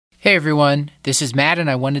Hey everyone, this is Matt, and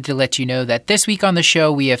I wanted to let you know that this week on the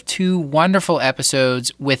show we have two wonderful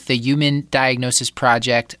episodes with the Human Diagnosis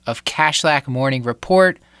Project of Kashlak Morning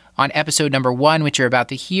Report. On episode number 1, which you're about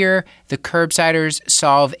to hear, the Curbsiders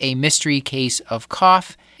solve a mystery case of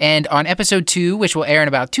cough. And on episode 2, which will air in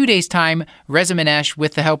about 2 days' time, Reza Manesh,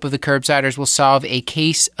 with the help of the Curbsiders, will solve a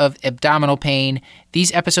case of abdominal pain.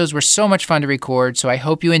 These episodes were so much fun to record, so I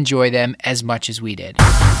hope you enjoy them as much as we did.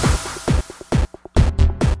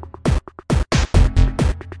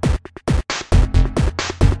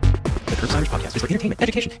 Podcast is for entertainment,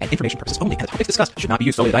 education, and information purposes only, and the topics discussed should not be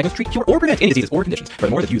used solely to diagnose, treat, cure, or prevent any diseases or conditions.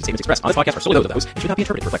 Furthermore, the views and statements expressed on this podcast are solely those of the host and should not be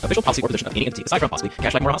interpreted to reflect the official policy or position of any entity aside from possibly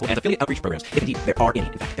Kashlak Morning Hospital and affiliate outreach programs, if indeed there are any.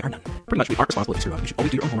 In fact, there are none. Pretty much, we aren't responsible if you screw up. You should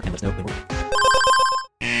always do your own homework and let us know when we're wrong.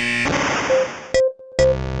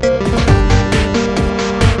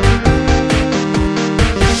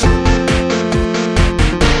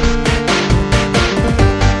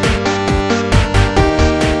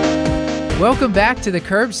 Welcome back to the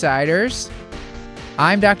Curbsiders.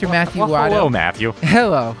 I'm Dr. Matthew Waddell. Hello, Matthew.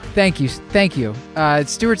 Hello. Thank you.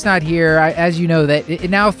 Stuart's not here. As you know, that it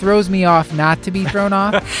now throws me off not to be thrown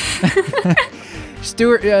off.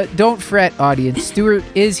 Stuart, don't fret, audience. Stuart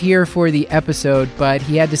is here for the episode, but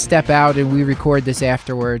he had to step out and we record this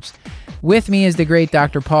afterwards. With me is the great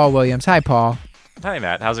Dr. Paul Williams. Hi, Paul. Hi,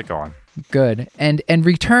 Matt. How's it going? Good. And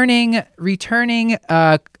returning,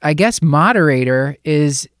 I guess moderator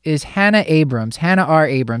is Hannah Abrams. Hannah R.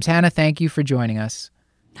 Abrams. Hannah, thank you for joining us.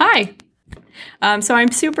 Hi. So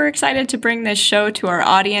I'm super excited to bring this show to our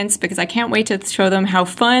audience because I can't wait to show them how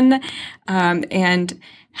fun and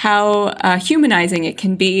how humanizing it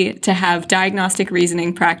can be to have diagnostic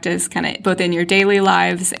reasoning practice kind of both in your daily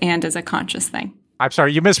lives and as a conscious thing. I'm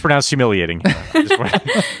sorry, you mispronounced humiliating.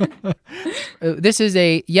 This is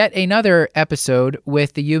yet another episode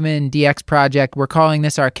with the Human DX Project. We're calling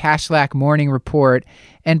this our Kashlak Morning Report.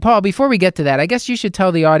 And Paul, before we get to that, I guess you should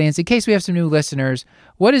tell the audience, in case we have some new listeners,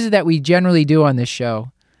 what is it that we generally do on this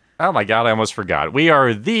show? Oh my God, I almost forgot. We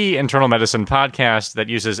are the internal medicine podcast that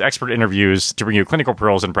uses expert interviews to bring you clinical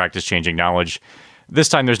pearls and practice-changing knowledge. This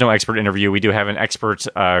time there's no expert interview. We do have an expert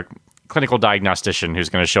clinical diagnostician who's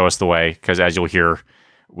going to show us the way, because as you'll hear,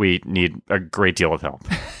 we need a great deal of help.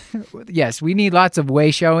 Yes, we need lots of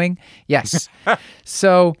way showing. Yes.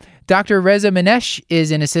 So Dr. Reza Manesh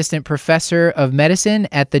is an assistant professor of medicine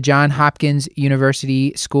at the Johns Hopkins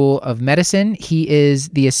University School of Medicine. He is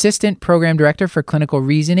the assistant program director for clinical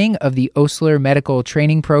reasoning of the Osler Medical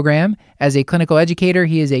Training Program. As a clinical educator,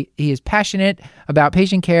 he is passionate about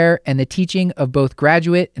patient care and the teaching of both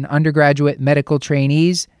graduate and undergraduate medical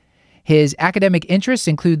trainees. His academic interests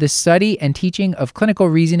include the study and teaching of clinical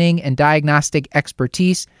reasoning and diagnostic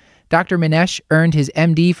expertise. Dr. Manesh earned his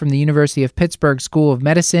MD from the University of Pittsburgh School of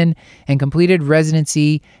Medicine and completed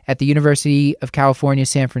residency at the University of California,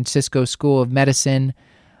 San Francisco School of Medicine.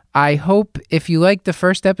 I hope if you liked the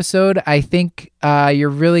first episode, I think you're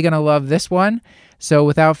really going to love this one. So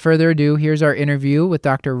without further ado, here's our interview with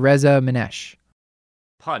Dr. Reza Manesh.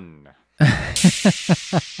 Pun.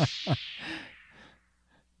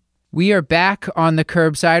 We are back on the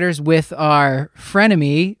Curbsiders with our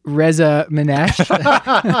frenemy, Reza Manesh.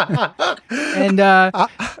 And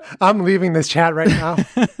I'm leaving this chat right now.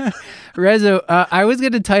 Reza, I was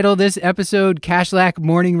going to title this episode Kashlak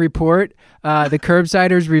Morning Report, the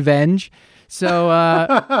Curbsiders Revenge. So,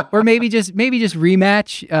 or maybe just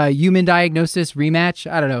rematch, human diagnosis rematch.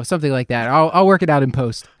 I don't know, something like that. I'll work it out in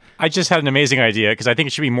post. I just had an amazing idea because I think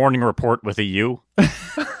it should be Morning Report with a U. For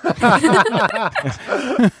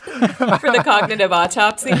the cognitive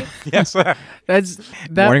autopsy. Yes.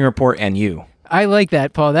 Morning Report and you. I like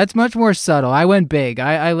that, Paul. That's much more subtle. I went big.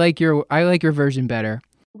 I like your version better.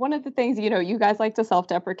 One of the things, you guys like to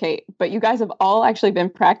self-deprecate, but you guys have all actually been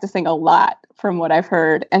practicing a lot from what I've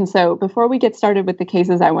heard. And so before we get started with the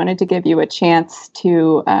cases, I wanted to give you a chance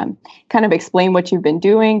to kind of explain what you've been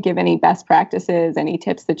doing, give any best practices, any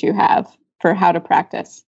tips that you have for how to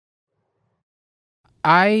practice.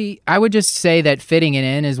 I would just say that fitting it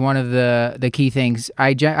in is one of the key things.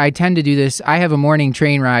 I tend to do this. I have a morning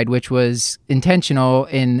train ride, which was intentional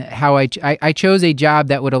in how I chose a job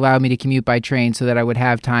that would allow me to commute by train so that I would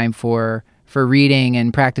have time for reading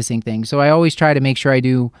and practicing things. So I always try to make sure I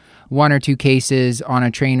do 1 or 2 cases on a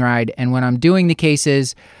train ride. And when I'm doing the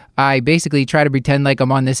cases, I basically try to pretend like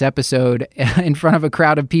I'm on this episode in front of a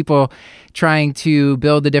crowd of people trying to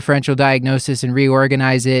build the differential diagnosis and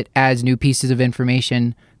reorganize it as new pieces of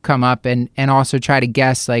information come up, and also try to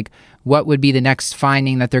guess like what would be the next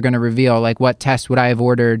finding that they're going to reveal, like what test would I have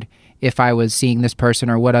ordered if I was seeing this person,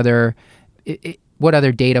 or what other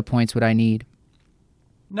data points would I need.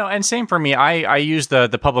 No, and same for me. I use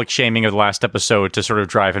the public shaming of the last episode to sort of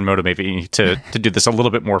drive and motivate me to do this a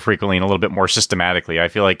little bit more frequently and a little bit more systematically. I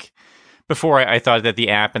feel like before I thought that the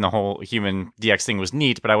app and the whole human DX thing was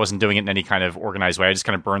neat, but I wasn't doing it in any kind of organized way. I just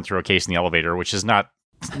kind of burned through a case in the elevator, which is not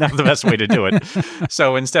the best way to do it.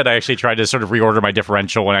 So instead, I actually tried to sort of reorder my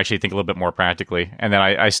differential and actually think a little bit more practically. And then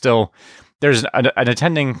I still, there's an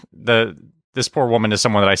attending, this poor woman is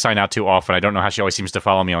someone that I sign out to often. I don't know how she always seems to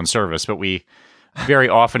follow me on service, but we very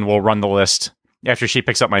often will run the list after she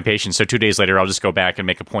picks up my patients. So 2 days later, I'll just go back and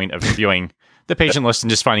make a point of reviewing the patient list and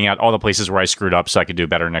just finding out all the places where I screwed up so I could do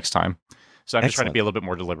better next time. So I'm just trying to be a little bit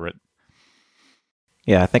more deliberate.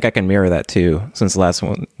 Yeah, I think I can mirror that too. Since last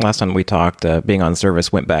time we talked, being on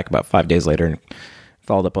service, went back about 5 days later and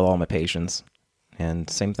followed up with all my patients. And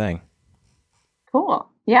same thing. Cool.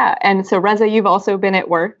 Yeah. And so Reza, you've also been at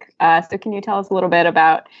work. So can you tell us a little bit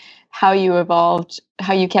about how you evolved,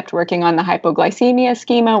 how you kept working on the hypoglycemia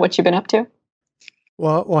schema, what you've been up to?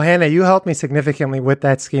 Well, Hannah, you helped me significantly with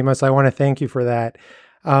that schema, so I want to thank you for that.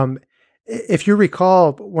 If you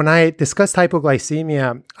recall, when I discussed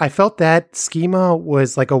hypoglycemia, I felt that schema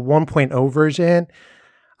was like a 1.0 version.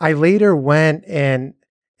 I later went and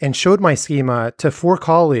showed my schema to 4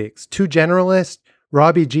 colleagues, 2 generalists,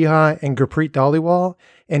 Rabi Jiha and Gurpreet Dhaliwal,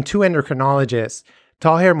 and 2 endocrinologists,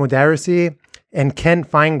 Tahir Mudarisi and Ken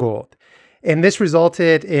Feingold. And this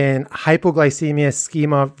resulted in hypoglycemia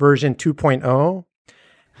schema version 2.0.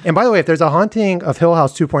 And by the way, if there's a Haunting of Hill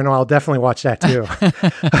House 2.0, I'll definitely watch that too.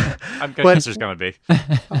 I'm good as there's going to be.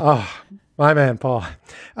 Oh, my man, Paul.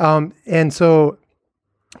 And so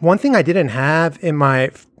one thing I didn't have in my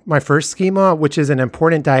first schema, which is an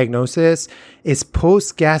important diagnosis, is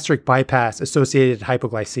post-gastric bypass associated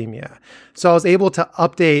hypoglycemia. So I was able to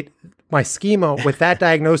update my schema with that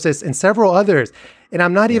diagnosis and several others. And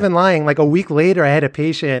I'm not even lying. Like a week later, I had a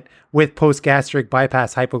patient with post-gastric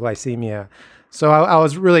bypass hypoglycemia. So I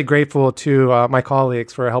was really grateful to my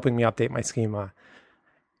colleagues for helping me update my schema.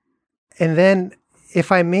 And then if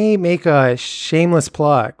I may make a shameless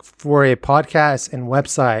plug for a podcast and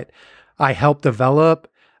website I helped develop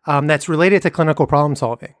that's related to clinical problem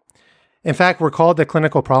solving. In fact, we're called the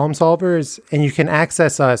Clinical Problem Solvers, and you can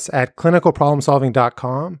access us at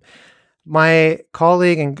clinicalproblemsolving.com. My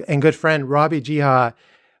colleague and good friend, Rabi Jiha,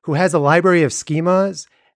 who has a library of schemas,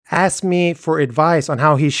 asked me for advice on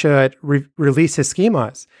how he should release his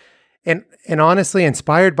schemas. And honestly,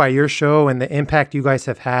 inspired by your show and the impact you guys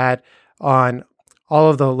have had on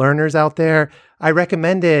all of the learners out there, I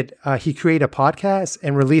recommended he create a podcast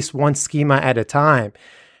and release one schema at a time.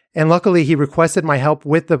 And luckily, he requested my help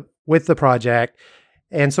with the project.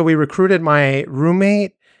 And so we recruited my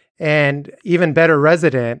roommate and even better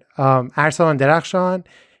resident, Arsalan Derakhshan,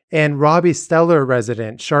 and Robbie's stellar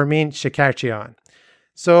resident, Sharmeen Shakarchian.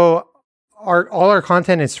 So all our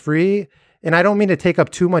content is free, and I don't mean to take up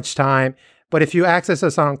too much time, but if you access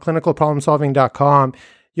us on clinicalproblemsolving.com,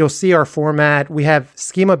 you'll see our format. We have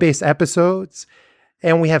schema-based episodes,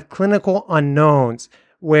 and we have clinical unknowns,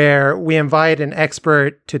 where we invite an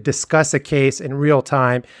expert to discuss a case in real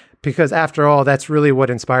time, because after all, that's really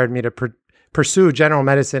what inspired me to pursue general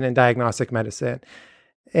medicine and diagnostic medicine.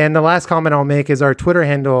 And the last comment I'll make is our Twitter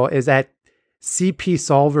handle is at CP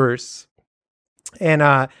Solvers.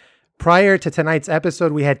 And prior to tonight's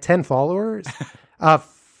episode, we had 10 followers.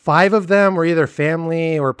 5 of them were either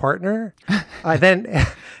family or partner. Then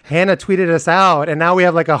Hannah tweeted us out, and now we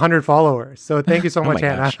have like 100 followers. So thank you so much,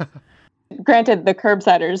 Hannah. Granted, the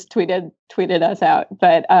curbsiders tweeted us out,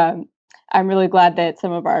 but I'm really glad that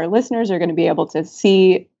some of our listeners are going to be able to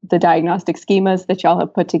see the diagnostic schemas that y'all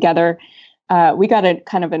have put together. We got a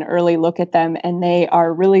kind of an early look at them, and they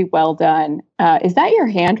are really well done. Is that your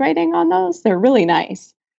handwriting on those? They're really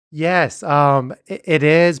nice. Yes, it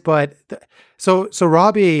is. But so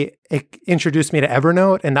Robbie introduced me to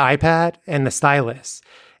Evernote and the iPad and the stylus.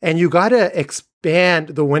 And you got to expand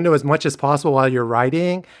the window as much as possible while you're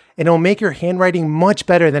writing, and it'll make your handwriting much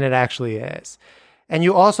better than it actually is. And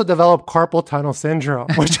you also develop carpal tunnel syndrome,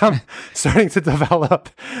 which I'm starting to develop.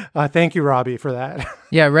 Thank you, Robbie, for that.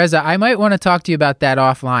 Yeah, Reza, I might want to talk to you about that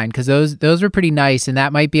offline, because those were pretty nice, and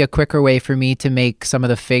that might be a quicker way for me to make some of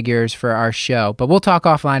the figures for our show. But we'll talk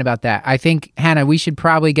offline about that. I think, Hannah, we should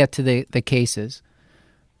probably get to the cases.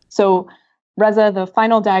 So, Reza, the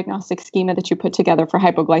final diagnostic schema that you put together for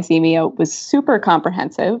hypoglycemia was super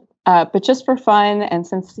comprehensive. But just for fun, and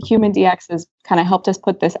since Human DX has kind of helped us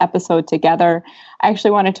put this episode together, I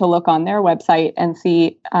actually wanted to look on their website and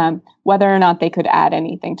see whether or not they could add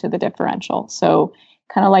anything to the differential. So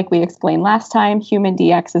kind of like we explained last time, Human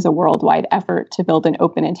DX is a worldwide effort to build an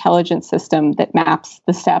open intelligence system that maps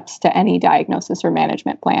the steps to any diagnosis or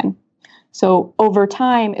management plan. So over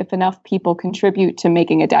time, if enough people contribute to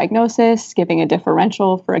making a diagnosis, giving a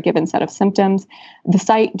differential for a given set of symptoms, the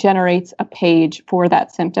site generates a page for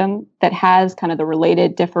that symptom that has kind of the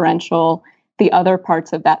related differential, the other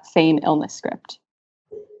parts of that same illness script.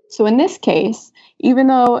 So in this case, even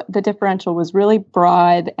though the differential was really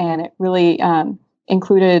broad and it really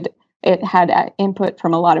it had input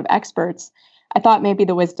from a lot of experts, I thought maybe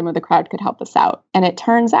the wisdom of the crowd could help us out. And it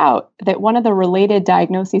turns out that one of the related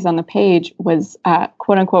diagnoses on the page was,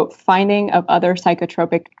 quote unquote, finding of other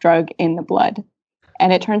psychotropic drug in the blood.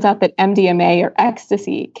 And it turns out that MDMA or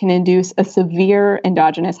ecstasy can induce a severe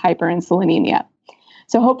endogenous hyperinsulinemia.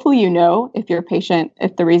 So hopefully you know if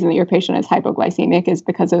the reason that your patient is hypoglycemic is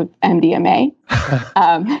because of MDMA.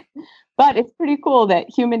 But it's pretty cool that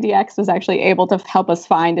Human DX was actually able to help us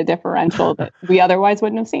find a differential that we otherwise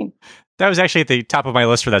wouldn't have seen. That was actually at the top of my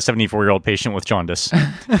list for that 74-year-old patient with jaundice.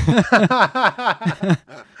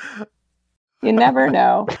 You never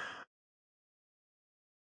know.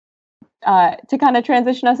 To kind of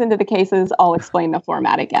transition us into the cases, I'll explain the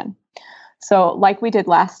format again. So like we did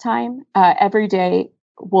last time, every day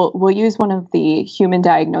we'll use one of the Human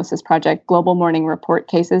Diagnosis Project Global Morning Report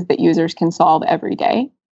cases that users can solve every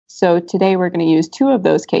day. So today we're going to use 2 of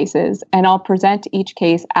those cases, and I'll present each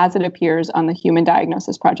case as it appears on the Human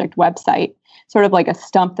Diagnosis Project website, sort of like a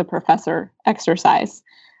stump the professor exercise.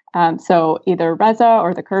 So either Reza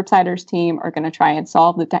or the Curbsiders team are going to try and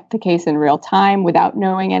solve the case in real time without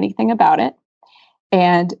knowing anything about it.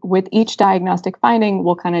 And with each diagnostic finding,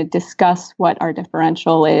 we'll kind of discuss what our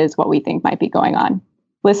differential is, what we think might be going on.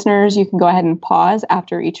 Listeners, you can go ahead and pause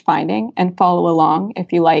after each finding and follow along,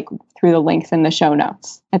 if you like, through the links in the show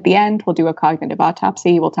notes. At the end, we'll do a cognitive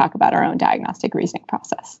autopsy. We'll talk about our own diagnostic reasoning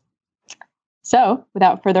process. So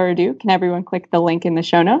without further ado, can everyone click the link in the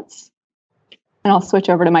show notes? And I'll switch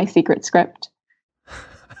over to my secret script.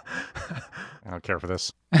 I don't care for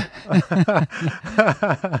this.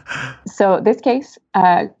 So this case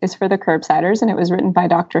is for the Curbsiders, and it was written by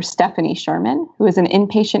Dr. Stephanie Sherman, who is an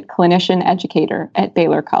inpatient clinician educator at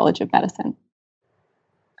Baylor College of Medicine.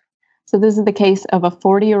 So this is the case of a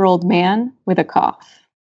 40-year-old man with a cough.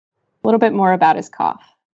 A little bit more about his cough.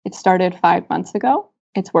 It started 5 months ago.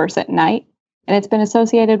 It's worse at night, and it's been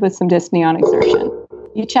associated with some dyspnea on exertion.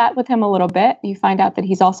 You chat with him a little bit, you find out that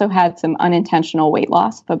he's also had some unintentional weight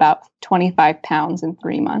loss of about 25 pounds in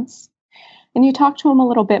 3 months. And you talk to him a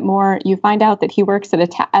little bit more, you find out that he works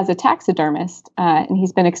as a taxidermist, and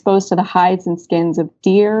he's been exposed to the hides and skins of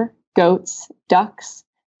deer, goats, ducks,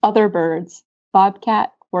 other birds,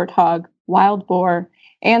 bobcat, warthog, wild boar,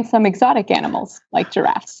 and some exotic animals like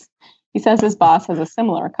giraffes. He says his boss has a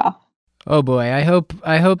similar cough. Oh boy, I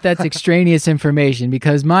hope that's extraneous information,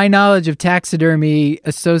 because my knowledge of taxidermy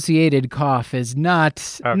associated cough is not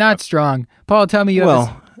strong. Paul, tell me you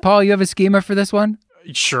have a schema for this one?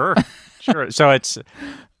 Sure. So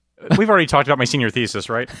we've already talked about my senior thesis,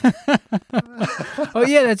 right? Oh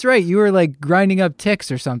yeah, that's right. You were like grinding up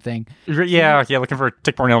ticks or something. Yeah, looking for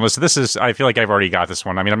tick-borne illness. I feel like I've already got this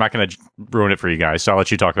one. I mean, I'm not going to ruin it for you guys, so I'll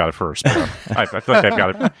let you talk about it first. But, I feel like I've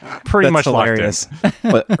got it pretty much hilarious. Locked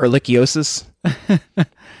in. What, ehrlichiosis?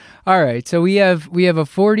 All right, so we have a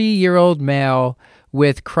 40-year-old male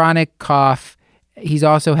with chronic cough. He's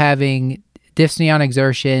also having dyspnea on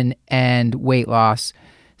exertion and weight loss.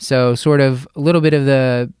 So sort of a little bit of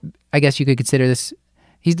I guess you could consider this,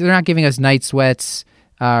 they're not giving us night sweats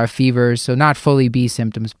or fevers, so not fully B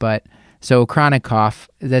symptoms, but so chronic cough,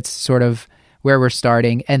 that's sort of where we're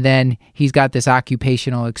starting. And then he's got this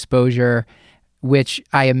occupational exposure, which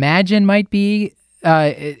I imagine might be,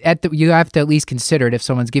 you have to at least consider it if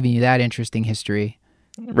someone's giving you that interesting history.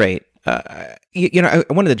 Right. I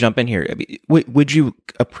wanted to jump in here. I mean, would you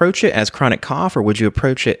approach it as chronic cough, or would you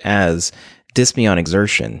approach it as dyspnea on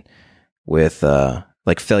exertion with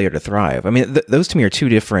like failure to thrive? I mean, those to me are 2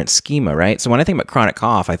 different schema, right? So when I think about chronic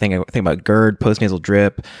cough, I think about GERD, postnasal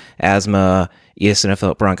drip, asthma,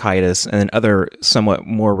 eosinophilic bronchitis, and then other somewhat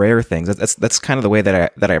more rare things. That's kind of the way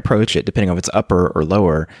that I approach it, depending on if it's upper or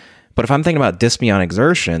lower. But if I'm thinking about dyspnea on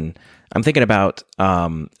exertion, I'm thinking about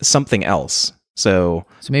something else. So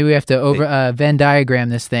maybe we have to Venn diagram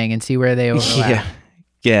this thing and see where they overlap.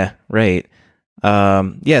 Yeah, right.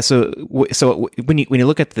 So when you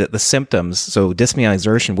look at the symptoms, so dyspnea on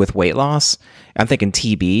exertion with weight loss, I'm thinking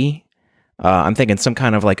TB. I'm thinking some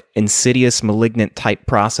kind of like insidious malignant type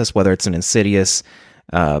process, whether it's an insidious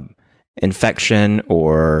infection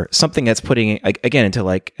or something that's putting again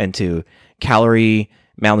into calorie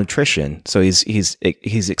malnutrition. So he's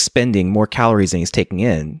expending more calories than he's taking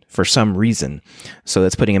in for some reason. So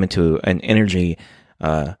that's putting him into an energy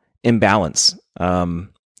imbalance.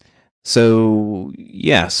 So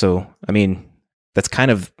yeah, so I mean, that's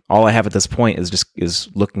kind of all I have at this point is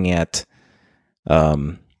looking at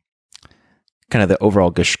kind of the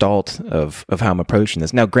overall gestalt of how I'm approaching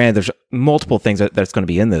this. Now, granted, there's multiple things that's going to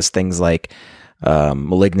be in this. Things like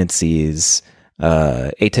malignancies,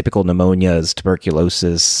 atypical pneumonias,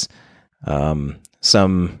 tuberculosis,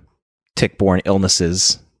 some tick-borne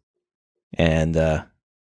illnesses, and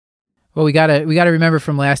Well, we gotta remember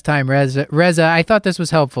from last time, Reza. I thought this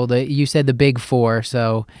was helpful that you said the big four.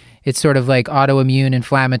 So it's sort of like autoimmune,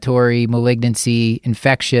 inflammatory, malignancy,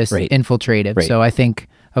 infectious, infiltrative. Right. So I think,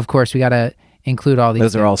 of course, we gotta include all these.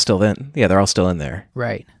 those are all still in. Yeah, they're all still in there.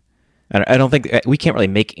 Right. I don't think we can't really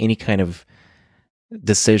make any kind of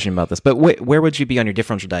decision about this. But where would you be on your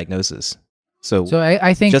differential diagnosis? So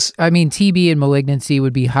I think TB and malignancy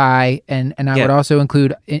would be high, and I would also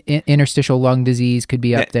include interstitial lung disease could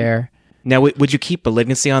be up there. Now, would you keep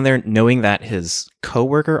malignancy on there, knowing that his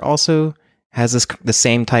coworker also has the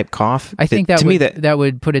same type cough? I think that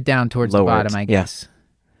would put it down towards the bottom, I guess. Yeah.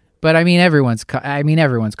 But I mean, everyone's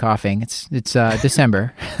coughing. It's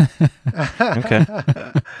December. Okay.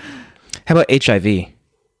 How about HIV?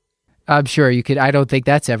 I'm sure you could. I don't think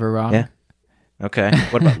that's ever wrong. Yeah. Okay.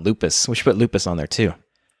 What about lupus? We should put lupus on there too.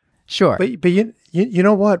 Sure. But you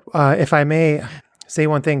know what? If I may say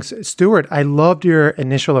one thing, Stuart, I loved your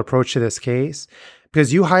initial approach to this case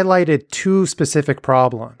because you highlighted two specific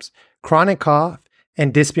problems: chronic cough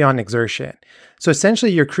and dyspnea on exertion. So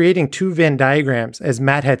essentially, you're creating two Venn diagrams, as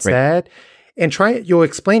Matt had said, and you'll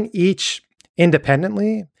explain each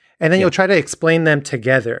independently, and then you'll try to explain them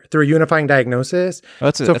together through a unifying diagnosis. Oh,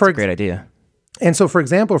 that's a great idea. And so, for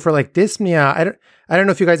example, for like dyspnea, I don't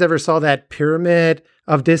know if you guys ever saw that pyramid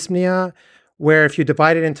of dyspnea, where if you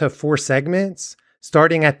divide it into 4 segments,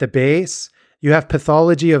 starting at the base, you have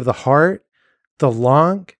pathology of the heart, the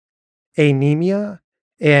lung, anemia,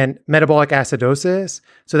 and metabolic acidosis.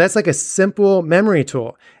 So that's like a simple memory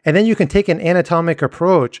tool. And then you can take an anatomic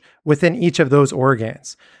approach within each of those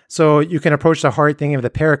organs. So you can approach the heart thinking of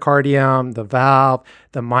the pericardium, the valve,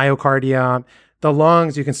 the myocardium. The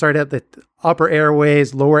lungs, you can start at the upper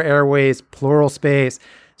airways, lower airways, pleural space.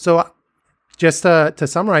 So just to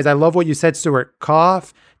summarize, I love what you said, Stuart.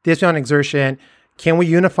 Cough, dyspnea on exertion. Can we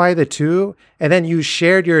unify the two? And then you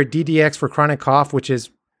shared your DDX for chronic cough, which is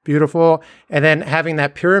beautiful. And then having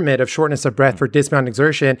that pyramid of shortness of breath for dyspnea on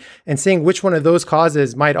exertion and seeing which one of those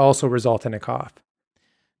causes might also result in a cough.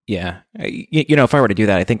 Yeah. If I were to do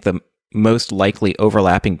that, I think the most likely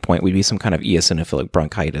overlapping point would be some kind of eosinophilic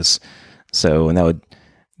bronchitis. So, and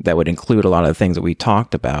that would include a lot of the things that we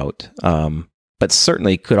talked about, but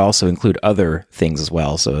certainly could also include other things as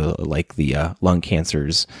well. So, like the lung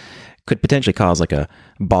cancers could potentially cause like a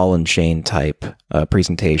ball and chain type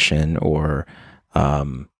presentation, or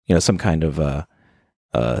some kind of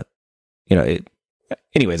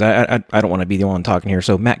anyways, I don't want to be the one talking here.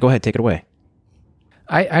 So, Matt, go ahead, take it away.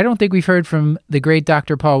 I don't think we've heard from the great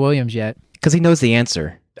Dr. Paul Williams yet, because he knows the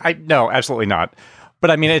answer. No, absolutely not. But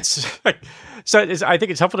I mean, I think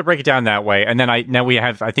it's helpful to break it down that way. And then now we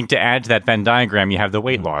have, I think, to add to that Venn diagram, you have the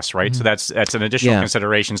weight loss, right? So that's an additional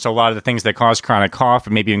consideration. So a lot of the things that cause chronic cough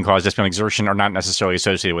and maybe even cause dyspnea exertion are not necessarily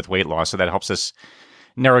associated with weight loss. So that helps us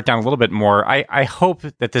narrow it down a little bit more. I hope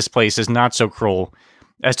that this place is not so cruel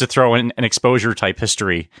as to throw in an exposure type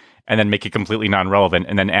history and then make it completely non-relevant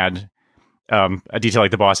and then add a detail like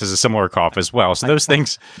the boss has a similar cough as well. So those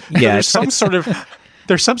things, there's some sort of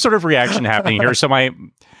reaction happening here. So my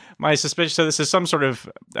suspicion, so this is some sort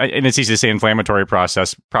of, and it's easy to say inflammatory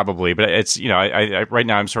process probably, but it's, I right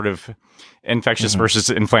now I'm sort of infectious versus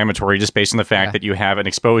inflammatory just based on the fact that you have an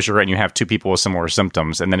exposure and you have two people with similar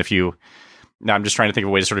symptoms. And then now I'm just trying to think of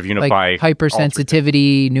a way to sort of unify. Like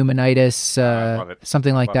hypersensitivity, pneumonitis,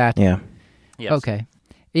 something like that. Yeah. Yes. Okay.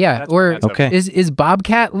 Yeah, or is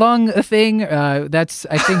bobcat lung a thing? That's,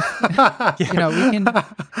 I think, we can...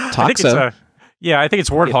 Toxo. I think it's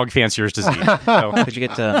warthog fancier's disease. So. Did you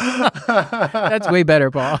get to... That's way better,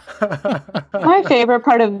 Paul. My favorite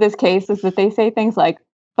part of this case is that they say things like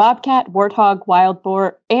bobcat, warthog, wild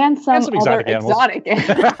boar, and some other exotic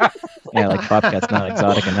animals. Yeah, like bobcat's not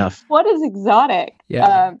exotic enough. What is exotic?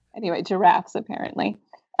 Yeah. Anyway, giraffes, apparently.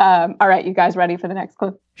 All right, you guys ready for the next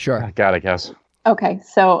clue? Sure. I got it, guess. Okay,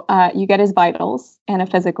 so you get his vitals and a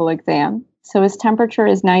physical exam. So his temperature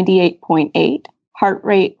is 98.8, heart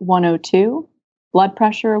rate 102, blood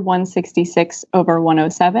pressure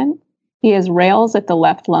 166/107. He has rales at the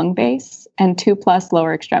left lung base and 2+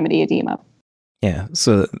 lower extremity edema. Yeah,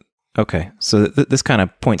 so, okay. So this kind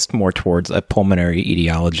of points more towards a pulmonary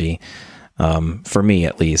etiology. for me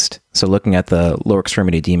at least. So looking at the lower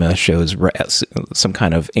extremity edema shows some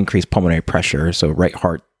kind of increased pulmonary pressure, so right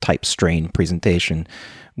heart type strain presentation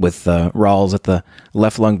with Rawls at the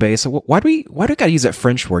left lung base. So why do we got to use that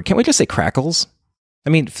French word? Can't we just say crackles? I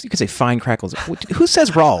mean, you could say fine crackles. Who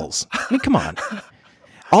says Rawls? I mean, come on.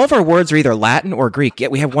 All of our words are either Latin or Greek, yet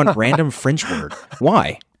we have one random French word.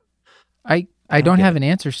 Why? I don't have an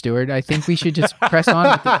answer, Stuart. I think we should just press on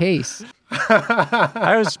with the case.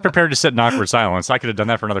 I was prepared to sit in awkward silence. I could have done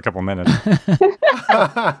that for another couple of minutes.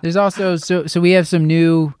 There's also, so we have some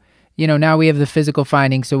new, now we have the physical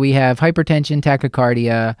findings. So we have hypertension,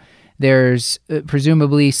 tachycardia. There's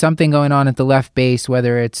presumably something going on at the left base,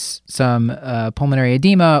 whether it's some pulmonary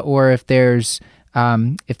edema or if there's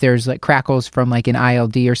like crackles from like an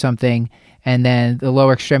ILD or something. And then the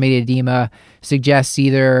lower extremity edema suggests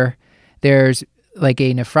either there's like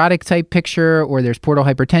a nephrotic type picture, or there's portal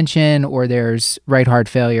hypertension, or there's right heart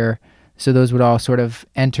failure. So those would all sort of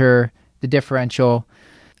enter the differential.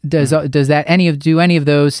 Does any of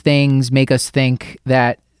those things make us think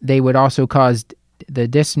that they would also cause the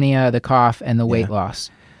dyspnea, the cough, and the weight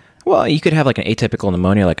loss? Well, you could have like an atypical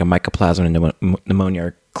pneumonia, like a mycoplasma pneumonia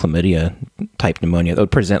or chlamydia type pneumonia that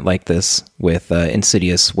would present like this with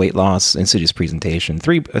insidious weight loss, insidious presentation.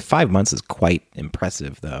 5 months is quite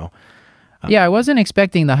impressive, though. Yeah, I wasn't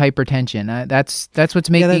expecting the hypertension. That's what's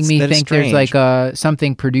making me think there's like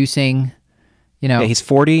something producing, Yeah, he's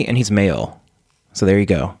 40 and he's male. So there you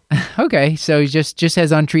go. Okay, so he just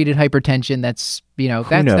has untreated hypertension. That's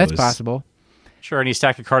that's possible. Sure, and he's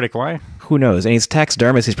tachycardic. Why? Who knows? And he's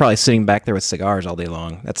taxidermist. He's probably sitting back there with cigars all day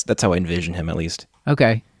long. That's how I envision him, at least.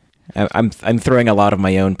 Okay. I'm throwing a lot of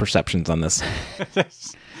my own perceptions on this.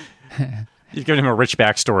 You've given him a rich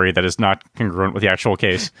backstory that is not congruent with the actual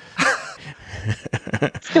case.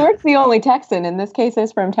 Stuart's the only Texan, and this case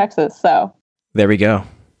is from Texas, so. There we go.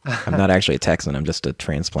 I'm not actually a Texan. I'm just a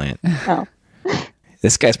transplant. Oh.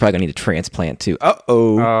 This guy's probably going to need a transplant, too.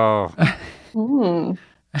 Uh-oh. Oh.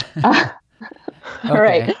 All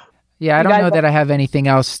right. Yeah, I don't know that I have anything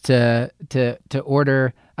else to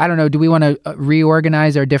order. I don't know. Do we want to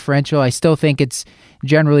reorganize our differential? I still think it's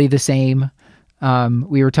generally the same.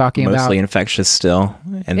 We were talking about mostly infectious still,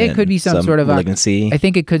 and it could be some sort of malignancy. I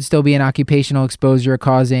think it could still be an occupational exposure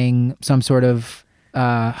causing some sort of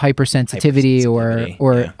hypersensitivity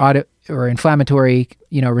or inflammatory,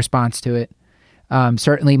 response to it.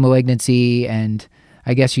 Certainly malignancy, and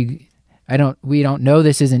I guess we don't know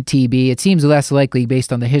this isn't TB. It seems less likely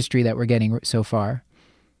based on the history that we're getting so far.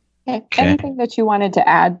 Okay. Anything that you wanted to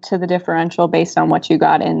add to the differential based on what you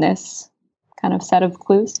got in this kind of set of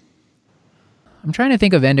clues? I'm trying to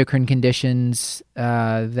think of endocrine conditions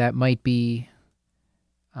that might be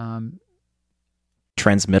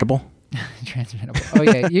transmittable. Transmittable. Oh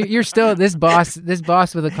yeah, you're still this boss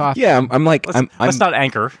with a cough. Yeah, I'm like, let's not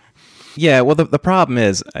anchor. Yeah, well, the problem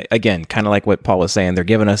is, again, kind of like what Paul was saying, they're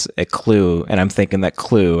giving us a clue, and I'm thinking that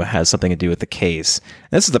clue has something to do with the case.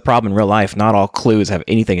 And this is the problem in real life. Not all clues have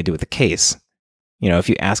anything to do with the case. If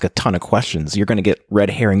you ask a ton of questions, you're going to get red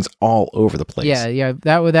herrings all over the place. Yeah.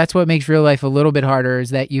 That's what makes real life a little bit harder, is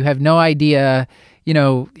that you have no idea, you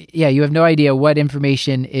have no idea what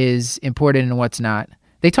information is important and what's not.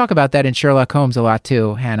 They talk about that in Sherlock Holmes a lot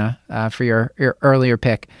too, Hannah, for your earlier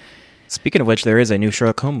pick. Speaking of which, there is a new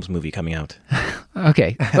Sherlock Holmes movie coming out.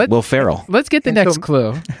 Okay. Will Ferrell. Let's get the next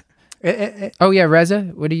clue. Oh, yeah,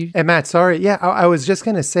 Reza, what do you... And Matt, sorry. Yeah, I was just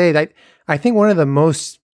going to say that I think one of the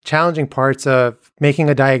most challenging parts of making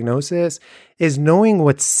a diagnosis is knowing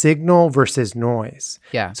what's signal versus noise.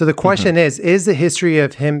 Yeah. So the question is the history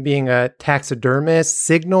of him being a taxidermist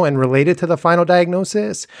signal and related to the final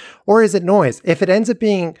diagnosis, or is it noise? If it ends up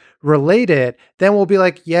being related, then we'll be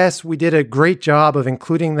like, yes, we did a great job of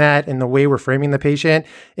including that in the way we're framing the patient.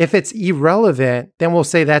 If it's irrelevant, then we'll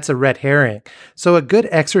say that's a red herring. So a good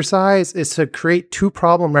exercise is to create two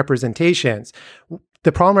problem representations.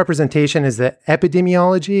 The problem representation is the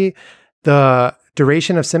epidemiology, the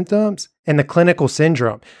duration of symptoms, and the clinical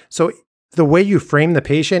syndrome. So the way you frame the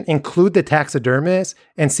patient, include the taxidermist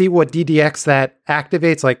and see what DDX that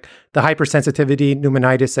activates, like the hypersensitivity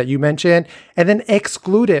pneumonitis that you mentioned, and then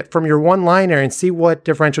exclude it from your one-liner and see what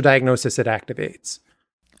differential diagnosis it activates.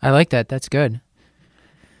 I like that. That's good.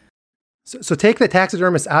 So take the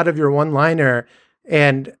taxidermist out of your one-liner,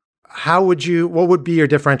 and what would be your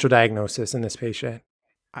differential diagnosis in this patient?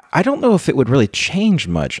 I don't know if it would really change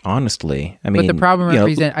much, honestly. I mean, but the problem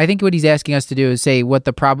I think what he's asking us to do is say what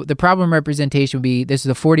the problem representation would be. This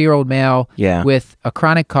is a 40-year-old male with a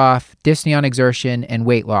chronic cough, dyspnea on exertion, and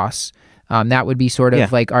weight loss. That would be sort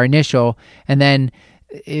of like our initial. And then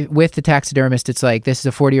with the taxidermist, it's like, this is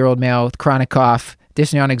a 40-year-old male with chronic cough,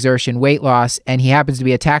 dyspnea on exertion, weight loss, and he happens to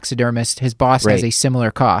be a taxidermist, his boss has Right. a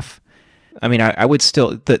similar cough. I mean, I would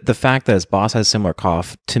still the fact that his boss has similar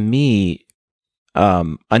cough to me,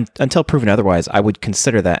 until proven otherwise, I would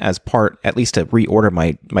consider that as part, at least to reorder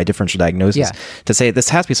my differential diagnosis, Yeah. to say this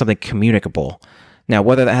has to be something communicable. Now,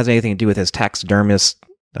 whether that has anything to do with his taxidermist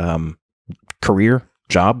career,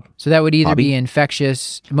 job, So that would either hobby. be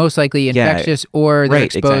infectious, most likely Yeah, infectious, or they're right,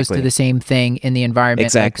 exposed exactly. to the same thing in the environment,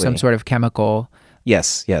 Exactly. like some sort of chemical.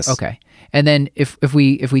 yes. Okay. And then if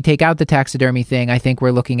we take out the taxidermy thing, I think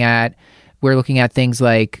we're looking at things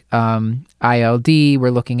like ILD.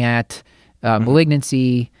 We're looking at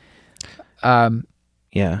malignancy. Yeah,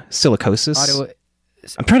 silicosis. Auto,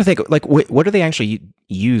 I'm trying to think, like, what do they actually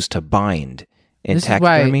use to bind in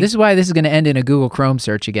taxidermy? this is why this is going to end in a Google Chrome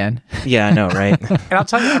search again. Yeah, I know, right? And I'll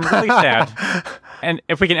tell you, I'm really sad. And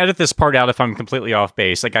if we can edit this part out if I'm completely off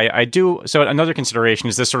base, like I do. So another consideration,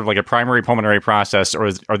 is this sort of like a primary pulmonary process, or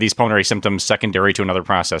are these pulmonary symptoms secondary to another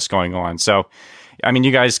process going on? So, I mean,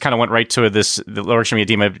 you guys kind of went right to the lower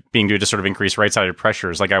extremity edema being due to sort of increased right-sided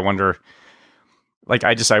pressures. Like, I wonder, like,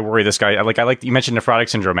 I worry this guy, like you mentioned nephrotic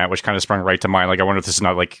syndrome, Matt, which kind of sprung right to mind. Like, I wonder if this is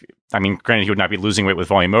not like, I mean, granted, he would not be losing weight with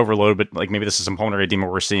volume overload, but like maybe this is some pulmonary edema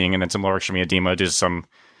we're seeing, and then some lower extremity edema due to some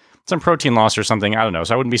protein loss or something. I don't know.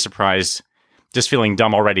 So I wouldn't be surprised. Just feeling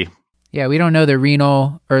dumb already. Yeah, we don't know the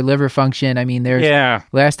renal or liver function. I mean,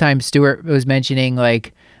 last time Stuart was mentioning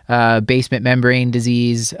like basement membrane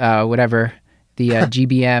disease, whatever, the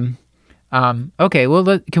GBM. Okay,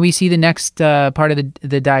 well, can we see the next part of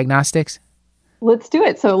the diagnostics? Let's do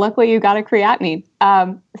it. So luckily you got a creatinine.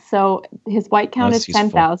 So his white count That's is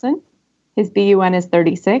 10,000. His BUN is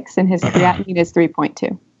 36 and his creatinine is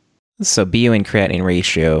 3.2. So BUN creatinine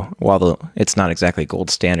ratio, while it's not exactly gold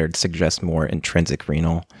standard, suggests more intrinsic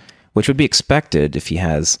renal, which would be expected if he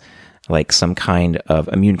has like some kind of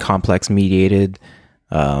immune complex mediated.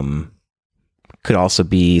 Could also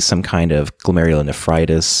be some kind of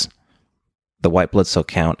glomerulonephritis. The white blood cell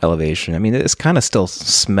count elevation. I mean, this kind of still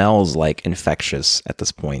smells like infectious at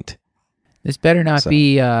this point. This better not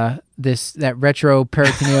be that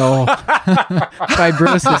retroperitoneal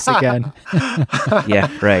fibrosis again. Yeah,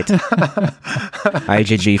 right.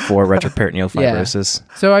 IgG4 retroperitoneal fibrosis.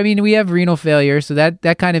 Yeah. So, I mean, we have renal failure, so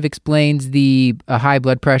that kind of explains the high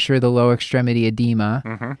blood pressure, the lower extremity edema.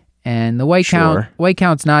 Mm-hmm. And the white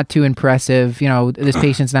count's not too impressive. You know, this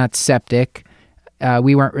patient's not septic.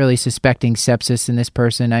 We weren't really suspecting sepsis in this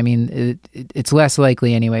person. I mean, it's less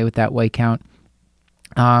likely anyway with that white count.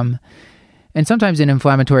 And sometimes in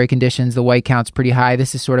inflammatory conditions, the white count's pretty high.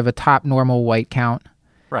 This is sort of a top normal white count.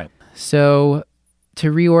 Right. So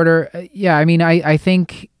to reorder, I mean, I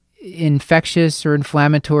think infectious or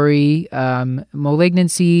inflammatory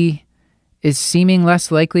malignancy is seeming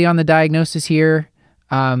less likely on the diagnosis here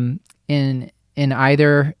in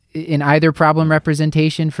either problem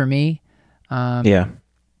representation for me. Yeah.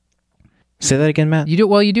 Say that again, Matt.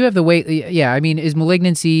 You do have the weight. Yeah. I mean, is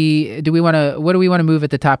malignancy, what do we want to move at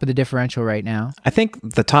the top of the differential right now? I think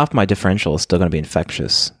the top of my differential is still going to be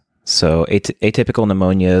infectious. So atypical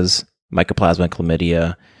pneumonias, mycoplasma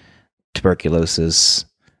chlamydia, tuberculosis.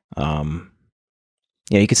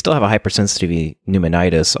 You could still have a hypersensitivity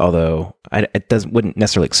pneumonitis, although it wouldn't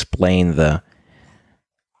necessarily explain the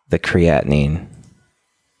creatinine.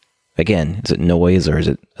 Again, is it noise or is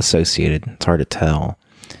it associated? It's hard to tell.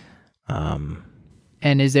 And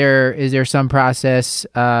is there some process?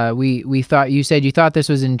 We thought you thought this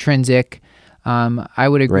was intrinsic. I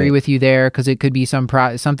would agree with you there because it could be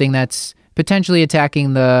something that's potentially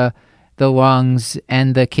attacking the lungs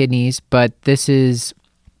and the kidneys. But this is,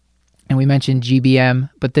 and we mentioned GBM,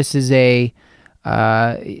 but this is we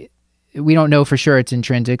don't know for sure it's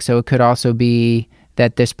intrinsic. So it could also be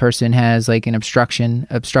that this person has like an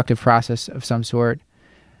obstructive process of some sort,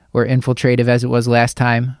 or infiltrative as it was last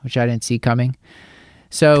time, which I didn't see coming.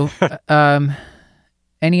 So,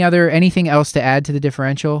 anything else to add to the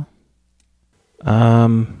differential?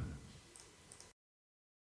 What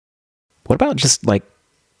about just like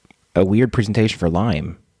a weird presentation for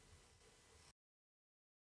Lyme?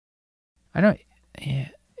 I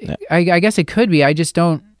guess it could be. I just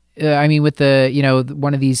don't. I mean, with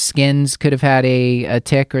one of these skins could have had a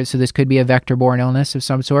tick, or so this could be a vector-borne illness of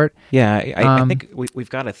some sort. Yeah, I think we've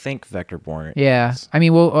got to think vector-borne. Yeah, I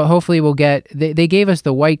mean, hopefully we'll get. They gave us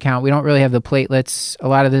the white count. We don't really have the platelets. A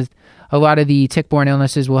lot of the tick-borne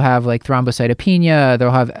illnesses will have like thrombocytopenia.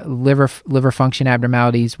 They'll have liver function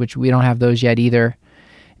abnormalities, which we don't have those yet either.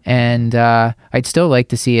 And I'd still like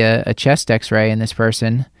to see a chest X-ray in this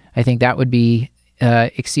person. I think that would be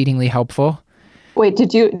exceedingly helpful. Wait,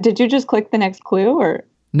 did you just click the next clue or?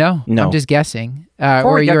 No. I'm just guessing.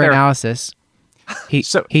 Or your analysis.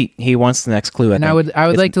 He wants the next clue. And I would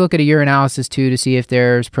like to look at a urinalysis too to see if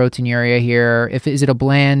there's proteinuria here. Is it a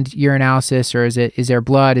bland urinalysis, or is there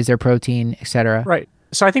blood? Is there protein, etc.? Right.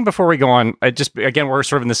 So I think before we go on, again, we're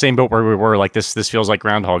sort of in the same boat where we were. Like this feels like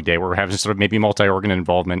Groundhog Day. We're having sort of maybe multi-organ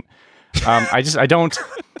involvement.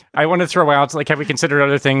 I want to throw out, like, have we considered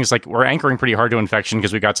other things? Like, we're anchoring pretty hard to infection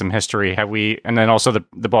because we got some history. And then also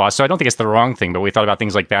the boss. So I don't think it's the wrong thing, but we thought about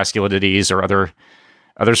things like vascular disease or other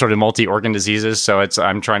sort of multi-organ diseases. So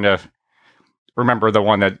I'm trying to remember the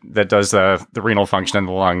one that does the renal function in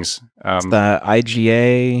the lungs. It's the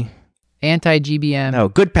IgA. Anti-GBM. No,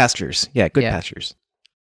 good pastures. Yeah, good pastures.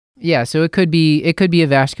 Yeah, so it could be a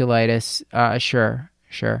vasculitis. Sure.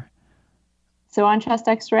 So on chest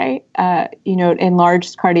X-ray,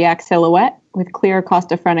 enlarged cardiac silhouette with clear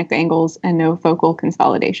costophrenic angles and no focal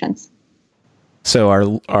consolidations. So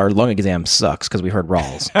our lung exam sucks because we heard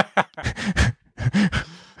Rawls.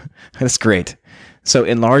 That's great. So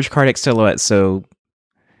enlarged cardiac silhouette.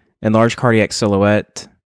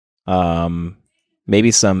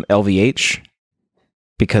 Maybe some LVH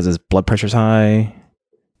because his blood pressure's high.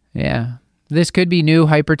 Yeah. This could be new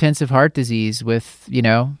hypertensive heart disease with,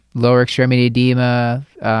 lower extremity edema.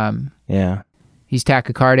 He's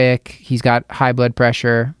tachycardic. He's got high blood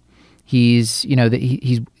pressure. He's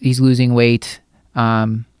losing weight.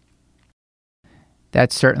 That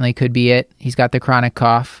certainly could be it. He's got the chronic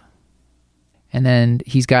cough. And then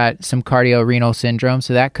he's got some cardiorenal syndrome,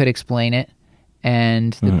 so that could explain it.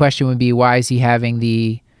 And the question would be, why is he having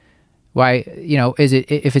is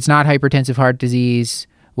it, if it's not hypertensive heart disease,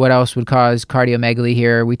 what else would cause cardiomegaly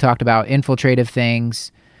here? We talked about infiltrative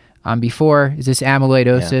things before. Is this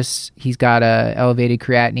amyloidosis? Yeah. He's got a elevated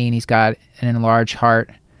creatinine. He's got an enlarged heart.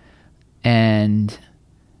 And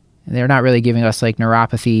they're not really giving us like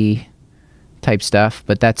neuropathy type stuff,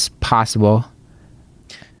 but that's possible.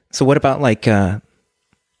 So what about like...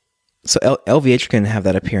 LVH can have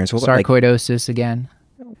that appearance. What about, sarcoidosis again?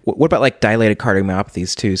 What about like dilated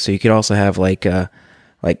cardiomyopathies too? So you could also have like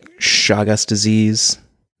Chagas disease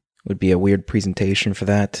would be a weird presentation for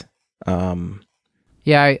that.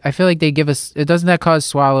 Yeah, I feel like they give us. Doesn't that cause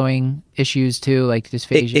swallowing issues too, like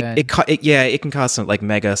dysphagia? It can cause some like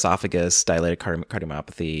megaesophagus, dilated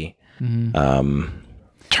cardiomyopathy. Mm-hmm.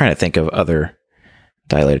 Trying to think of other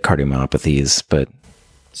dilated cardiomyopathies, but.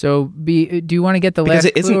 So, do you want to get the last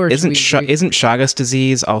clue, or isn't Chagas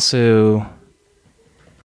disease also?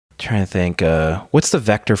 Trying to think. What's the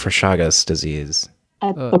vector for Chagas disease?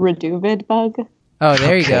 The Reduvid bug. Oh,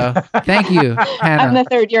 there you go. Thank you, Hannah. I'm the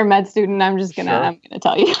third year med student. I'm gonna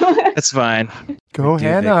tell you. That's fine. Go,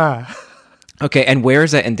 Hannah. Okay, and where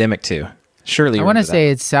is that endemic to? Surely, I want to say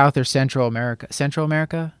it's South or Central America. Central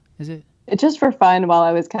America, is it? Just for fun, while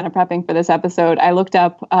I was kind of prepping for this episode, I looked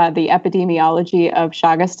up the epidemiology of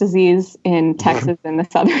Chagas disease in Texas in the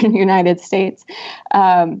southern United States.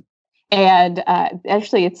 Actually,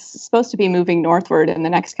 it's supposed to be moving northward in the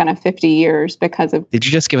next kind of 50 years because of... Did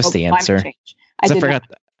you just give us the answer? Change. I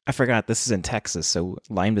forgot this is in Texas, so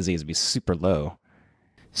Lyme disease would be super low.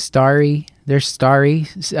 Starry. There's starry,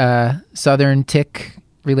 southern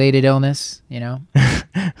tick-related illness,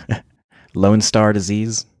 Lone Star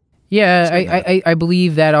disease. Yeah, I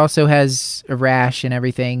believe that also has a rash and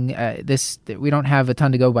everything. We don't have a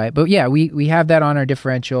ton to go by, but yeah, we have that on our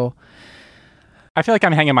differential. I feel like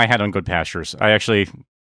I'm hanging my head on good pastures. I actually,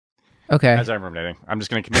 okay, as I'm ruminating, I'm just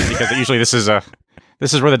going to commit because usually this is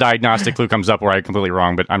where the diagnostic clue comes up where I'm completely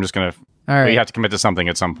wrong. But I'm just going to. All right, we have to commit to something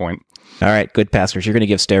at some point. All right, good pastures. You're going to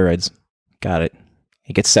give steroids. Got it.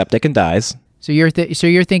 He gets septic and dies. So you're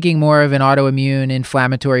thinking more of an autoimmune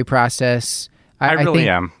inflammatory process. I really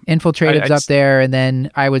am. Infiltratives up there, and then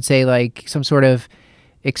I would say like some sort of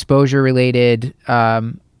exposure-related,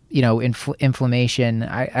 inflammation.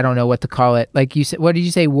 I don't know what to call it. Like you said, what did you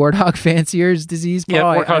say? Warthog fancier's disease, Paul?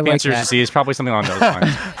 Yeah, warthog fancier's disease, probably something along those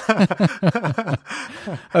lines.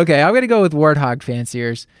 Okay, I'm going to go with warthog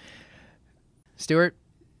fanciers. Stuart,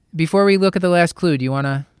 before we look at the last clue, do you want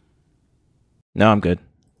to? No, I'm good.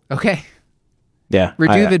 Okay. Yeah.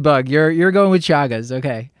 Reduvid bug. You're going with Chagas.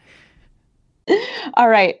 Okay. All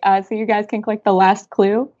right. So you guys can click the last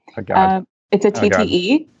clue. Oh, God. It's a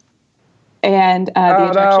TTE. And the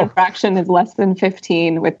ejection fraction is less than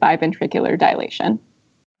 15 with biventricular dilation.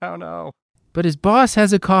 Oh, no. But his boss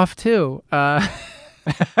has a cough, too. I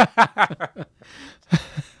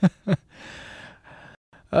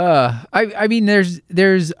mean,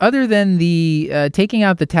 there's other than the taking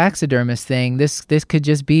out the taxidermist thing, this could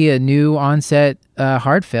just be a new onset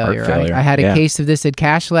heart failure. I had a case of this at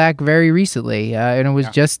Cashlack very recently, and it was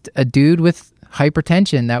just a dude with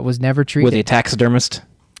hypertension that was never treated. Was he a taxidermist?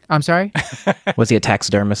 I'm sorry? Was he a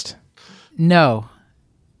taxidermist? No.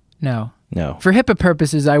 For HIPAA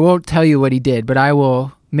purposes, I won't tell you what he did, but I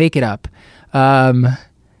will make it up.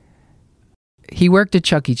 He worked at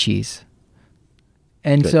Chuck E. Cheese.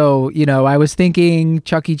 And Good. so, I was thinking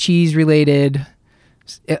Chuck E. Cheese related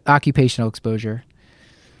occupational exposure.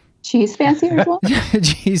 Cheese fanciers? Well?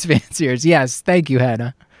 Cheese fanciers. Yes. Thank you,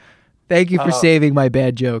 Hannah. Thank you for saving my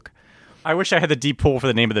bad joke. I wish I had the deep pull for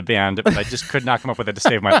the name of the band, but I just could not come up with it to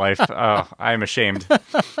save my life. Oh, I am ashamed.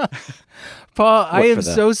 Paul, I am for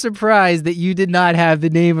that? so surprised that you did not have the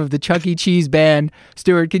name of the Chuck E. Cheese band.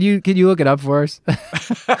 Stuart, can you look it up for us?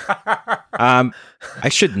 I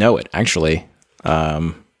should know it, actually.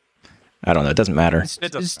 I don't know. It doesn't matter.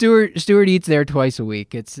 Stuart eats there twice a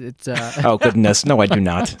week. It's Oh, goodness. No, I do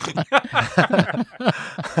not.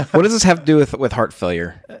 What does this have to do with heart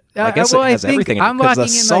failure? I guess it has everything. I'm because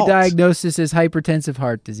locking the in salt. my diagnosis as hypertensive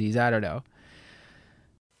heart disease. I don't know.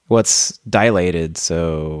 Well, it's dilated,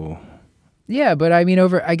 so... Yeah, but I mean,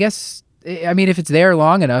 if it's there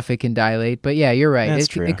long enough, it can dilate. But yeah, you're right. That's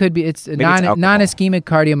true. It could be. It's Maybe it's alcohol. non-ischemic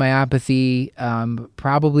cardiomyopathy,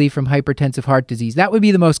 probably from hypertensive heart disease. That would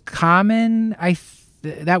be the most common.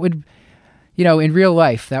 That would, in real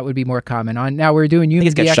life, that would be more common. Now we're doing human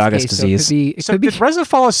he's got DX Chagas case, disease. So it So could be. did Reza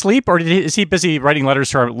fall asleep, or is he busy writing letters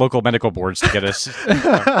to our local medical boards to get us?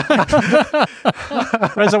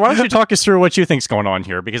 Reza, why don't you talk us through what you think's going on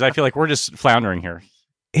here? Because I feel like we're just floundering here.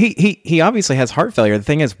 He obviously has heart failure. The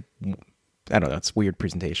thing is, I don't know. It's weird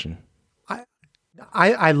presentation.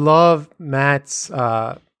 I love Matt's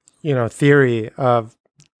theory of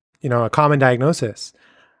a common diagnosis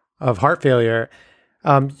of heart failure.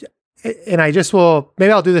 And I just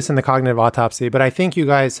maybe I'll do this in the cognitive autopsy, but I think you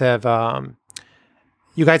guys have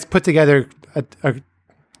put together a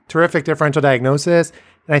terrific differential diagnosis.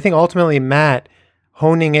 And I think ultimately Matt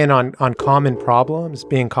honing in on common problems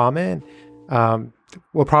being common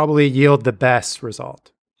will probably yield the best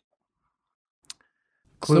result.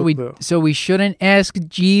 So we shouldn't ask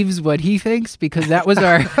Jeeves what he thinks, because that was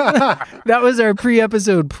our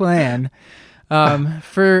pre-episode plan.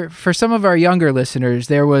 For some of our younger listeners,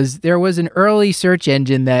 there was an early search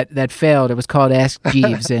engine that failed. It was called Ask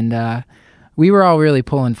Jeeves, and we were all really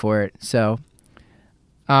pulling for it. So,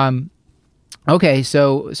 okay,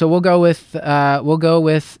 so we'll go with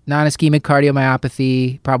non-ischemic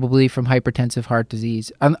cardiomyopathy, probably from hypertensive heart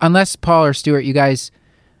disease. Unless Paul or Stuart, you guys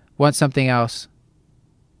want something else.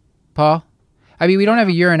 Paul, I mean, we don't have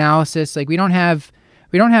a urinalysis. Like we don't have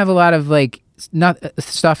a lot of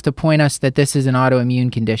stuff to point us that this is an autoimmune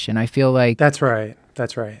condition. I feel like That's right.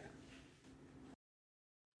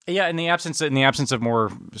 Yeah, in the absence of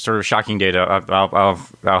more sort of shocking data,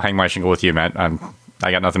 I'll hang my shingle with you, Matt.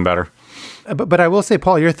 I got nothing better. But I will say,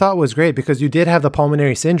 Paul, your thought was great because you did have the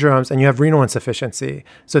pulmonary syndromes and you have renal insufficiency.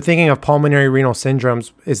 So thinking of pulmonary renal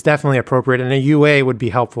syndromes is definitely appropriate, and a UA would be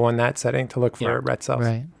helpful in that setting to look for red cells.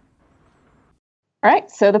 right. All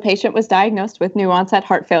right, so the patient was diagnosed with new onset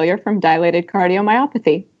heart failure from dilated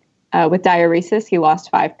cardiomyopathy. With diuresis, he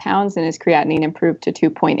lost 5 pounds and his creatinine improved to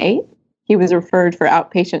 2.8. He was referred for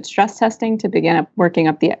outpatient stress testing to begin working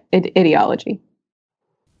up the etiology.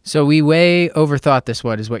 So we way overthought this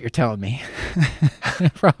one, is what you're telling me.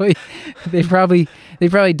 They probably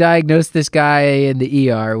diagnosed this guy in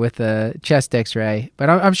the ER with a chest X-ray,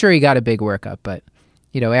 but I'm sure he got a big workup. But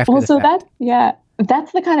after the fact.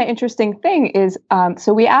 That's the kind of interesting thing is,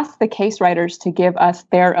 so we asked the case writers to give us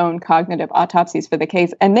their own cognitive autopsies for the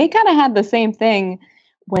case, and they kind of had the same thing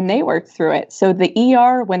when they worked through it. So the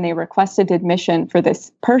ER, when they requested admission for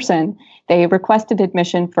this person, they requested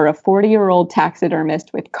admission for a 40-year-old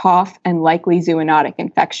taxidermist with cough and likely zoonotic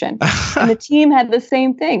infection. And the team had the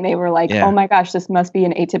same thing. They were like, oh my gosh, this must be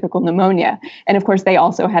an atypical pneumonia. And of course, they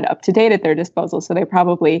also had UpToDate at their disposal. So they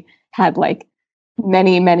probably had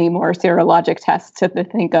many, many more serologic tests to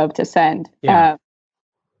think of to send. Yeah.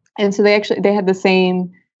 And so they had the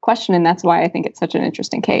same question. And that's why I think it's such an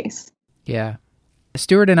interesting case. Yeah.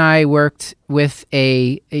 Stuart and I worked with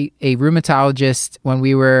a rheumatologist when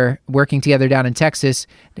we were working together down in Texas.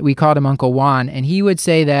 We called him Uncle Juan, and he would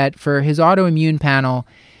say that for his autoimmune panel,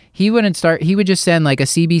 he would just send a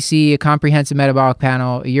CBC, a comprehensive metabolic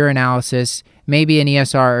panel, a urinalysis, maybe an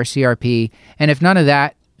ESR or CRP. And if none of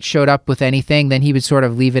that showed up with anything, then he would sort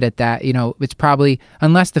of leave it at that. It's probably,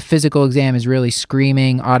 unless the physical exam is really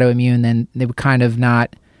screaming autoimmune, then they would kind of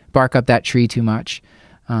not bark up that tree too much.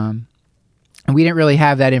 And we didn't really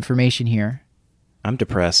have that information here. I'm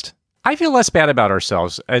depressed. I feel less bad about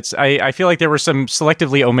ourselves. I feel like there was some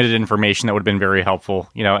selectively omitted information that would have been very helpful,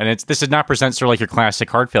 and this did not present sort of like your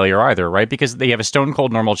classic heart failure either, right? Because they have a stone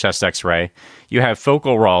cold normal chest X-ray. You have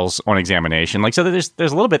focal RALs on examination. So there's a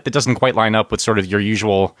little bit that doesn't quite line up with sort of your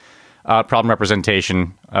usual problem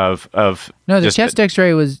representation of No, the chest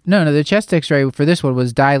X-ray was the chest X-ray for this one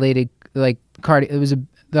was dilated, like it was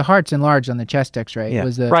the heart's enlarged on the chest X-ray. Yeah. It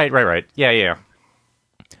was the right. Yeah.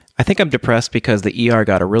 I think I'm depressed because the ER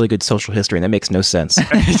got a really good social history, and that makes no sense.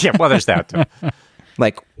 Yeah, well, there's that too.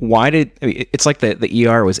 Like, it's like the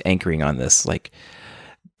ER was anchoring on this. Like,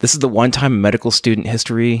 this is the one time in medical student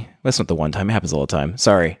history. Well, that's not the one time. It happens all the time.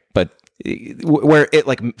 Sorry. But where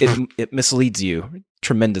it misleads you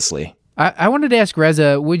tremendously. I wanted to ask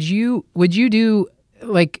Reza, would you do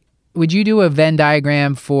a Venn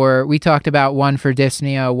diagram for, we talked about one for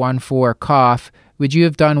dyspnea, one for cough. Would you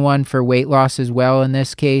have done one for weight loss as well in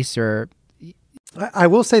this case, or? I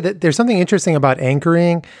will say that there's something interesting about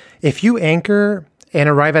anchoring. If you anchor and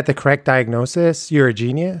arrive at the correct diagnosis, you're a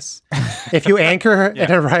genius. If you anchor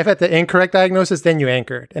and arrive at the incorrect diagnosis, then you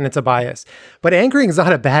anchored, and it's a bias. But anchoring is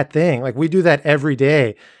not a bad thing. Like, we do that every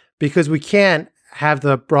day because we can't have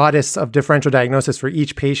the broadest of differential diagnosis for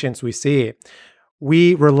each patient we see.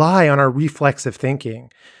 We rely on our reflexive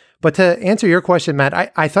thinking. But to answer your question,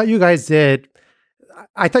 Matt, I thought you guys did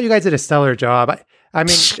a stellar job. I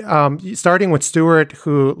mean, starting with Stuart,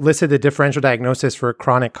 who listed the differential diagnosis for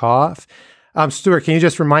chronic cough. Stuart, can you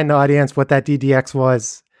just remind the audience what that DDX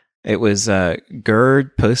was? It was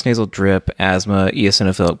GERD, postnasal drip, asthma,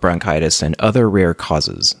 eosinophilic bronchitis, and other rare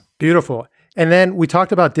causes. Beautiful. And then we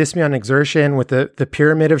talked about dyspnea on exertion with the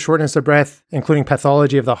pyramid of shortness of breath, including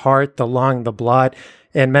pathology of the heart, the lung, the blood,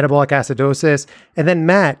 and metabolic acidosis. And then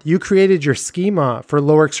Matt, you created your schema for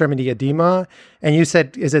lower extremity edema. And you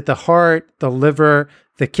said, is it the heart, the liver,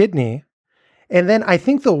 the kidney? And then I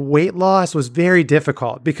think the weight loss was very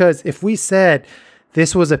difficult because if we said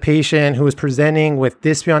this was a patient who was presenting with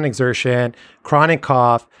dyspnea on exertion, chronic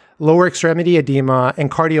cough, lower extremity edema,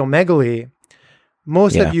 and cardiomegaly,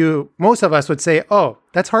 most of us would say, oh,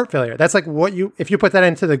 that's heart failure. That's like if you put that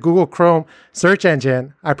into the Google Chrome search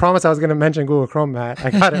engine, I promise I was going to mention Google Chrome, Matt.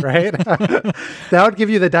 I got it, right? That would give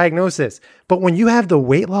you the diagnosis. But when you have the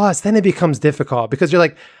weight loss, then it becomes difficult because you're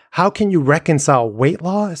like, how can you reconcile weight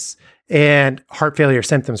loss and heart failure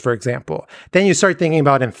symptoms, for example? Then you start thinking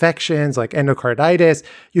about infections like endocarditis.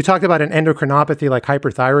 You talked about an endocrinopathy like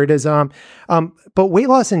hyperthyroidism. But weight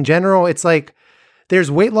loss in general, it's like, there's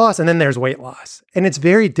weight loss and then there's weight loss. And it's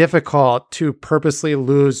very difficult to purposely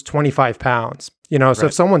lose 25 pounds. So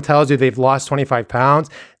if someone tells you they've lost 25 pounds,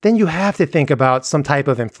 then you have to think about some type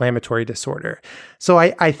of inflammatory disorder. So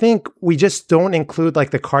I think we just don't include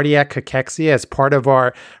like the cardiac cachexia as part of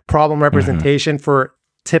our problem representation for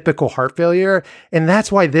typical heart failure. And that's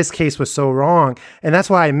why this case was so wrong. And that's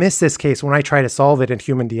why I missed this case when I try to solve it in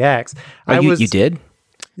Human DX. You did?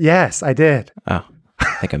 Yes, I did. Oh.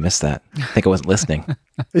 I think I missed that. I think I wasn't listening.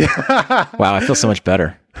 Wow, I feel so much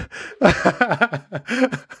better.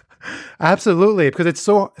 Absolutely, because it's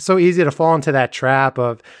so easy to fall into that trap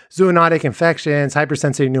of zoonotic infections,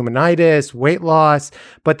 hypersensitive pneumonitis, weight loss.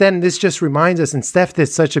 But then this just reminds us, and Steph did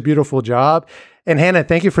such a beautiful job. And Hannah,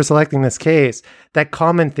 thank you for selecting this case, that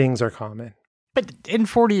common things are common. But in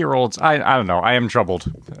 40-year-olds, I don't know. I am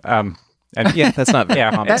troubled. And yeah, that's not very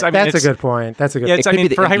common. That's a good point. That's a good point. I mean,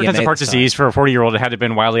 for hypertensive heart disease, for a 40-year-old, it had to have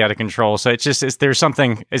been wildly out of control. So there's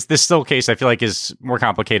something, this still case I feel like is more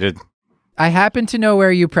complicated. I happen to know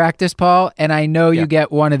where you practice, Paul, and I know you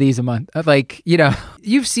get one of these a month. Like,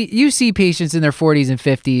 you see patients in their 40s and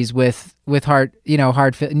 50s with heart,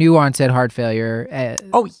 new onset heart failure.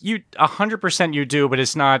 Oh, 100% you do, but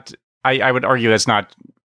it's not, I would argue that's not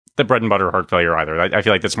the bread and butter heart failure either. I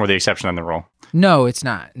feel like that's more the exception than the rule. No, it's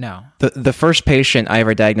not. No. The first patient I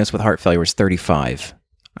ever diagnosed with heart failure was 35.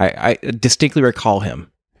 I distinctly recall him.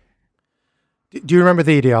 Do you remember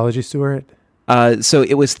the etiology, Stuart? So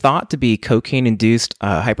it was thought to be cocaine-induced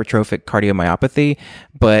hypertrophic cardiomyopathy,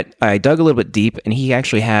 but I dug a little bit deep, and he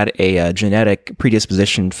actually had a genetic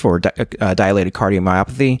predisposition for dilated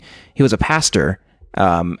cardiomyopathy. He was a pastor,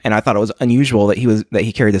 and I thought it was unusual that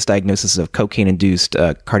he carried this diagnosis of cocaine-induced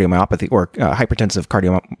cardiomyopathy or hypertensive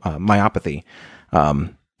cardiomyopathy.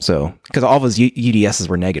 So because all of his UDSs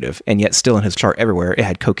were negative, and yet still in his chart everywhere it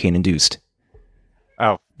had cocaine-induced.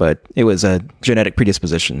 Oh, but it was a genetic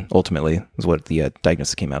predisposition. Ultimately, is what the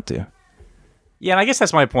diagnosis came out to. Yeah, and I guess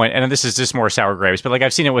that's my point. And this is just more sour grapes, but like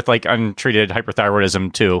I've seen it with like untreated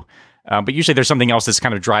hyperthyroidism too. But usually there's something else that's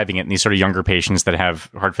kind of driving it in these sort of younger patients that have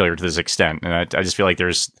heart failure to this extent. And I just feel like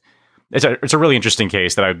it's a really interesting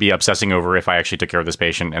case that I would be obsessing over if I actually took care of this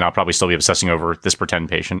patient, and I'll probably still be obsessing over this pretend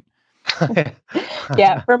patient.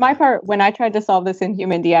 Yeah, for my part, when I tried to solve this in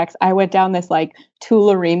Human DX, I went down this like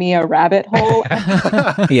tularemia rabbit hole.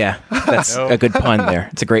 Yeah, that's a good pun there.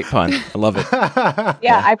 It's a great pun. I love it.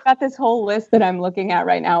 Yeah, I've got this whole list that I'm looking at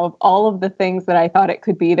right now of all of the things that I thought it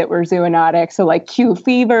could be that were zoonotic. So like Q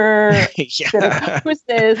fever,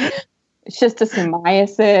 pseudomonas,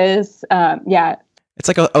 schistosomiasis. Yeah. It's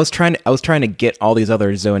like I was trying to get all these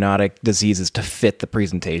other zoonotic diseases to fit the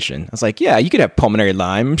presentation. I was like, yeah, you could have pulmonary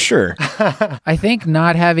Lyme, sure. I think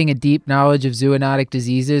not having a deep knowledge of zoonotic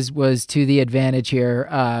diseases was to the advantage here,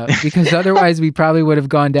 because otherwise we probably would have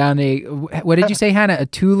gone down what did you say, Hannah? A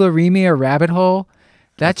tularemia rabbit hole?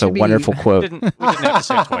 That's a wonderful quote. We didn't have to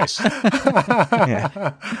say it twice.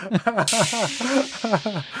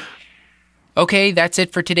 Okay, that's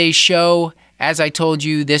it for today's show. As I told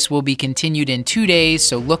you, this will be continued in 2 days,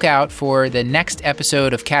 so look out for the next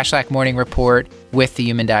episode of Kashlak Morning Report with the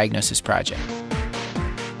Human Diagnosis Project.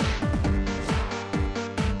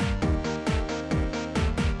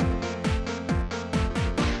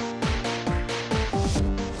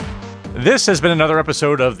 This has been another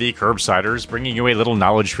episode of The Curbsiders, bringing you a little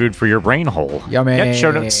knowledge food for your brain hole. Yummy. Get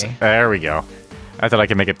show notes. There we go. I thought I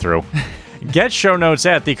could make it through. Get show notes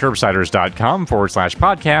at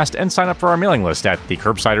thecurbsiders.com/podcast and sign up for our mailing list at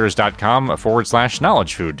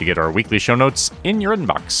thecurbsiders.com/knowledge food to get our weekly show notes in your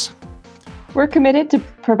inbox. We're committed to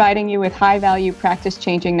providing you with high-value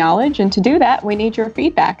practice-changing knowledge, and to do that, we need your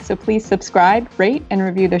feedback. So please subscribe, rate, and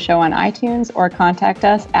review the show on iTunes or contact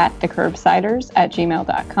us at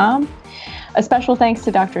thecurbsiders@gmail.com. A special thanks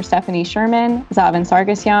to Dr. Stephanie Sherman, Zavin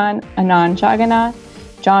Sargsyan, Anand Jagannath,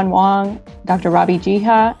 John Wong, Dr. Ravi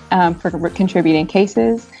Jiha for contributing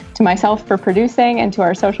cases, to myself for producing, and to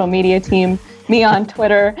our social media team, me on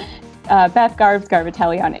Twitter, Beth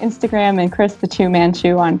Garbatelli on Instagram, and Chris the Chew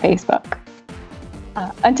Manchu on Facebook.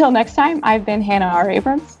 Until next time, I've been Hannah R.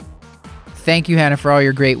 Abrams. Thank you, Hannah, for all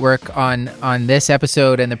your great work on this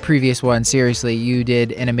episode and the previous one. Seriously, you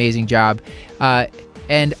did an amazing job.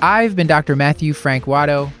 And I've been Dr. Matthew Frank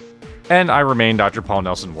Watto. And I remain Dr. Paul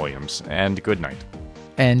Nelson Williams. And good night.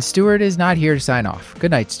 And Stuart is not here to sign off.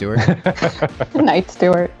 Good night, Stuart. Good night,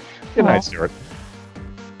 Stuart. Good night, Stuart.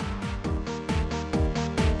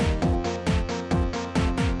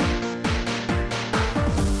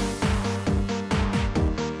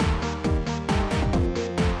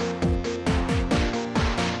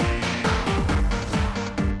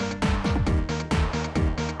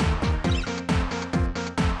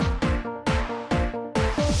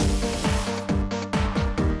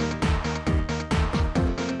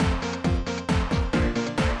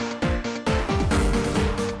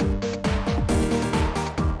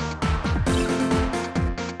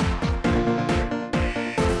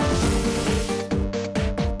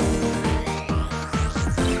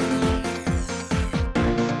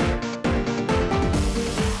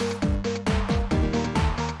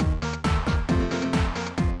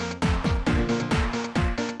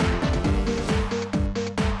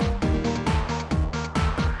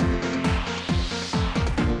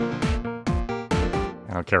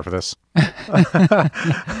 I don't care for this.